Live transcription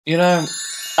You know,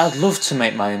 I'd love to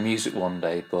make my own music one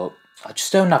day, but I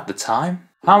just don't have the time.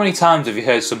 How many times have you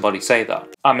heard somebody say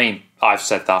that? I mean, I've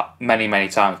said that many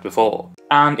times before.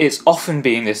 And it's often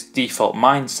been this default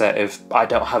mindset of I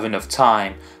don't have enough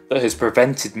time that has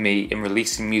prevented me in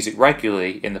releasing music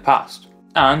regularly in the past.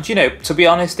 And you know, to be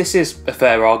honest, this is a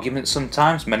fair argument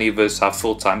sometimes. Many of us have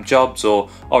full-time jobs or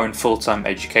are in full-time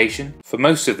education, for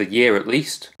most of the year at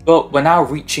least. But we're now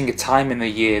reaching a time in the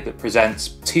year that presents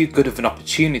too good of an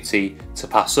opportunity to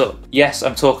pass up. Yes,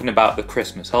 I'm talking about the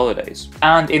Christmas holidays.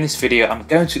 And in this video, I'm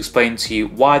going to explain to you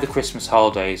why the Christmas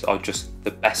holidays are just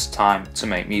the best time to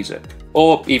make music,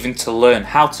 or even to learn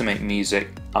how to make music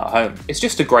at home. It's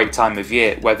just a great time of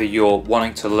year, whether you're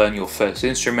wanting to learn your first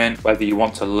instrument, whether you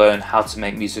want to learn how to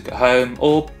make music at home,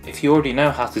 or if you already know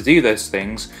how to do those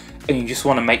things and you just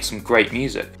want to make some great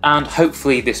music. And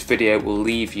hopefully this video will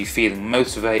leave you feeling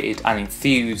motivated and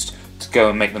enthused to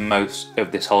go and make the most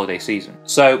of this holiday season.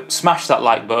 So smash that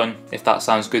like button if that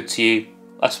sounds good to you.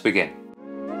 Let's begin.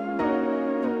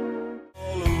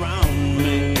 All around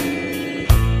me,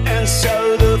 and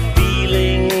so the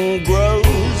feeling grows.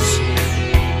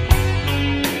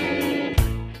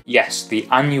 Yes, the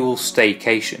annual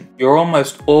staycation. You're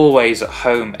almost always at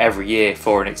home every year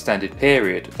for an extended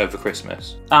period over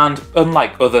Christmas. And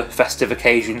unlike other festive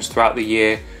occasions throughout the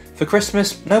year, for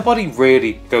Christmas, nobody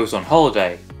really goes on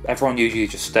holiday. Everyone usually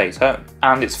just stays home.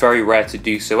 And it's very rare to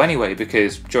do so anyway,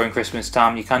 because during Christmas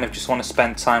time, you kind of just want to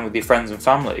spend time with your friends and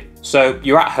family. So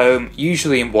you're at home,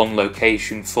 usually in one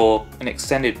location for an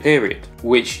extended period,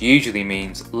 which usually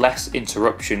means less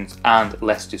interruptions and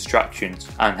less distractions,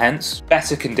 and hence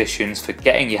better conditions for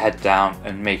getting your head down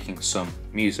and making some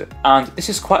music. And this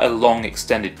is quite a long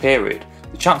extended period.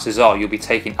 The chances are you'll be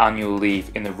taking annual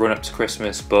leave in the run up to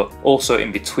Christmas, but also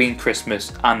in between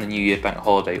Christmas and the New Year bank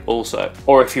holiday also.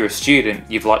 Or if you're a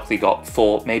student, you've likely got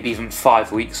 4, maybe even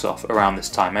 5 weeks off around this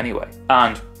time anyway.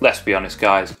 And let's be honest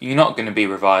guys, you're not going to be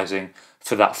revising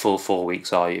for that full 4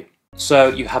 weeks, are you? So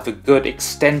you have a good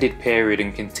extended period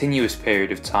and continuous period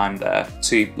of time there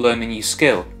to learn a new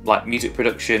skill, like music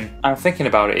production. And thinking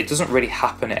about it, it doesn't really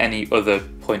happen at any other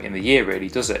point in the year really,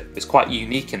 does it? It's quite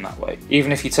unique in that way.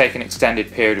 Even if you take an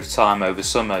extended period of time over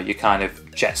summer, you're kind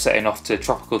of jet setting off to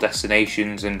tropical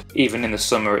destinations, and even in the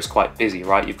summer it's quite busy,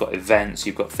 right? You've got events,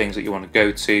 you've got things that you want to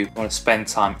go to, you want to spend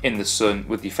time in the sun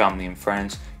with your family and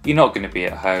friends. You're not going to be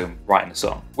at home writing a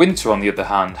song. Winter, on the other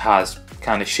hand, has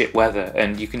kind of shit weather,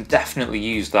 and you can definitely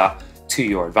use that to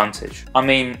your advantage. I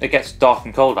mean, it gets dark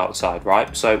and cold outside,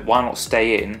 right? So why not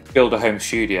stay in, build a home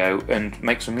studio and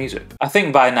make some music? I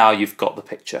think by now you've got the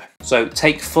picture. So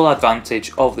take full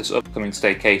advantage of this upcoming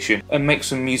staycation and make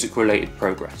some music related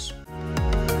progress.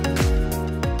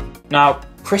 Now,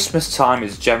 Christmas time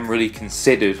is generally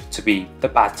considered to be a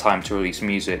bad time to release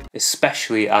music,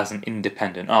 especially as an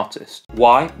independent artist.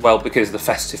 Why? Well, because the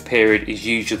festive period is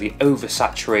usually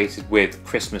oversaturated with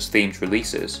Christmas themed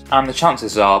releases, and the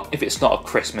chances are, if it's not a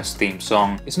Christmas themed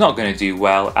song, it's not going to do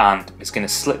well and it's going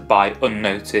to slip by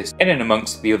unnoticed in and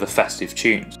amongst the other festive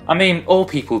tunes. I mean, all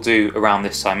people do around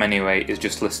this time anyway is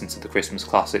just listen to the Christmas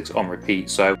classics on repeat,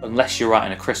 so unless you're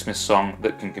writing a Christmas song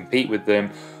that can compete with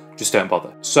them, just don't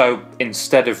bother. So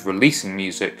instead of releasing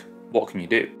music, what can you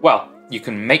do? Well, you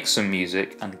can make some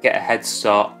music and get a head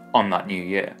start on that new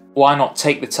year. Why not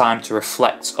take the time to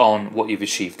reflect on what you've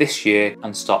achieved this year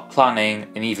and start planning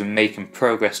and even making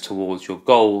progress towards your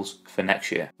goals for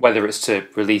next year? Whether it's to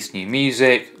release new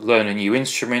music, learn a new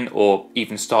instrument, or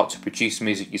even start to produce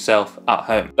music yourself at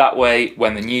home. That way,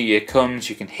 when the new year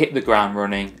comes, you can hit the ground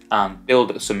running and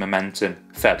build up some momentum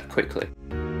fairly quickly.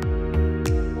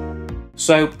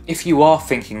 So if you are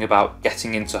thinking about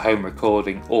getting into home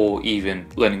recording or even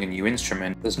learning a new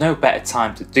instrument, there's no better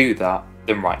time to do that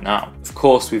than right now. Of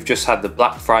course, we've just had the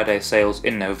Black Friday sales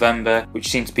in November, which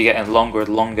seem to be getting longer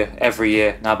and longer every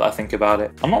year now that I think about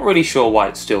it. I'm not really sure why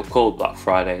it's still called Black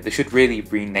Friday. They should really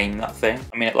rename that thing.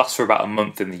 I mean, it lasts for about a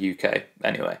month in the UK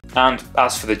anyway. And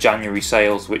as for the January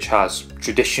sales, which has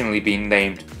traditionally been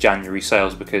named January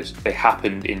sales because they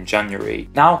happened in January,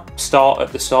 now start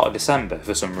at the start of December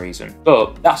for some reason.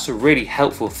 But that's a really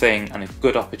helpful thing and a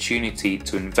good opportunity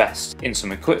to invest in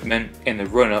some equipment in the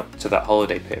run up to that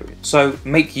holiday period. So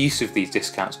make use of these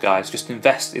discounts, guys. Just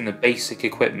invest in the basic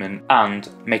equipment and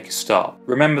make a start.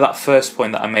 Remember that first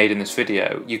point that I made in this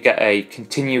video, you get a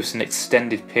continuous and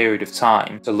extended period of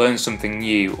time to learn something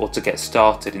new or to get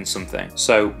started in something.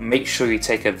 So make sure you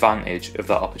take advantage of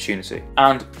that opportunity.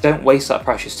 And don't waste that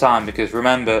precious time, because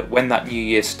remember, when that new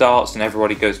year starts and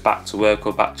everybody goes back to work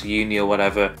or back to uni or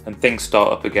whatever, and things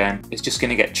start up again, it's just going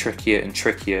to get trickier and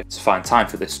trickier to find time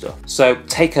for this stuff. So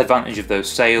take advantage of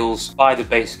those sales, buy the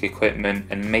basic equipment,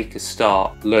 commitment and make a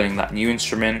start learning that new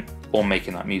instrument or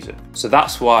making that music. So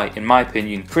that's why, in my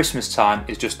opinion, Christmas time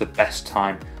is just the best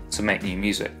time to make new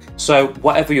music. So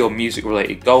whatever your music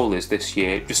related goal is this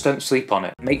year, just don't sleep on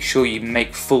it. Make sure you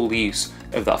make full use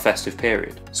of that festive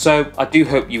period. So I do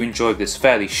hope you enjoyed this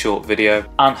fairly short video,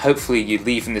 and hopefully you're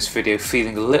leaving this video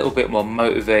feeling a little bit more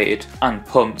motivated and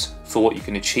pumped for what you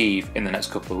can achieve in the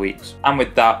next couple of weeks. And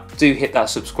with that, do hit that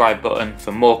subscribe button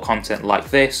for more content like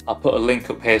this. I'll put a link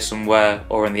up here somewhere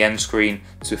or on the end screen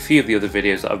to a few of the other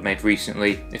videos that I've made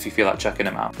recently if you feel like checking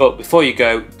them out. But before you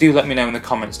go, do let me know in the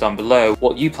comments down below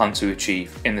what you plan to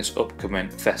achieve in this upcoming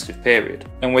festive period.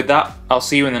 And with that, I'll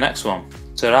see you in the next one.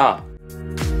 Ta-ra!